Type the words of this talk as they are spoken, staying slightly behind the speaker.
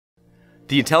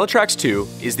The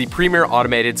IntelliTrax2 is the premier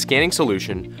automated scanning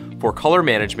solution for color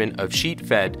management of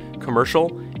sheet-fed,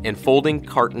 commercial, and folding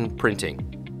carton printing.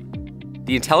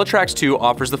 The IntelliTrax2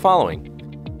 offers the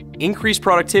following: increased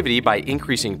productivity by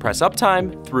increasing press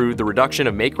uptime through the reduction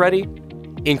of make-ready,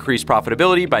 increased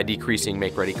profitability by decreasing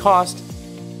make-ready cost,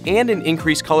 and an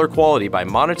increased color quality by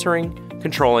monitoring,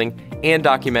 controlling, and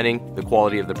documenting the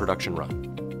quality of the production run.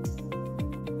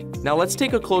 Now let's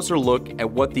take a closer look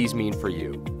at what these mean for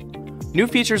you. New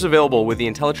features available with the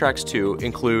IntelliTrax2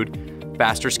 include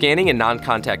faster scanning and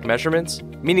non-contact measurements,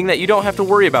 meaning that you don't have to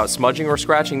worry about smudging or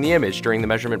scratching the image during the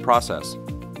measurement process.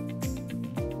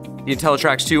 The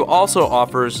IntelliTrax2 also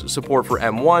offers support for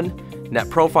M1, Net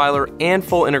Profiler, and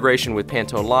full integration with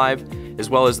Pantone Live, as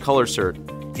well as Color Cert,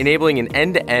 enabling an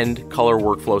end-to-end color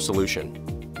workflow solution.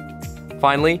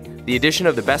 Finally, the addition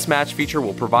of the Best Match feature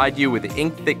will provide you with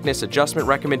ink thickness adjustment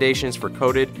recommendations for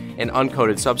coated and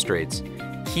uncoated substrates,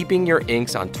 keeping your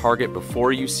inks on target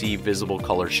before you see visible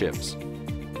color shifts.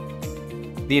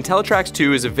 The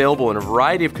IntelliTrax2 is available in a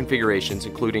variety of configurations,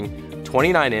 including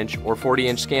 29-inch or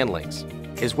 40-inch scan lengths,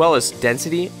 as well as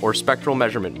density or spectral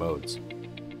measurement modes.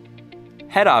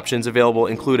 Head options available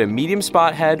include a medium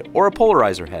spot head or a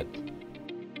polarizer head.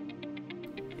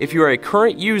 If you are a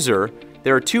current user,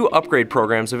 there are 2 upgrade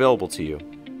programs available to you.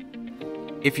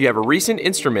 If you have a recent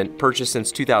instrument purchased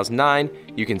since 2009,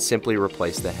 you can simply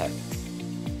replace the head.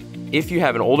 If you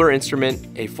have an older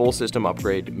instrument, a full system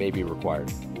upgrade may be required.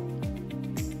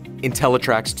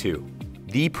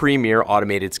 IntelliTrax2, the premier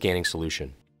automated scanning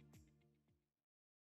solution.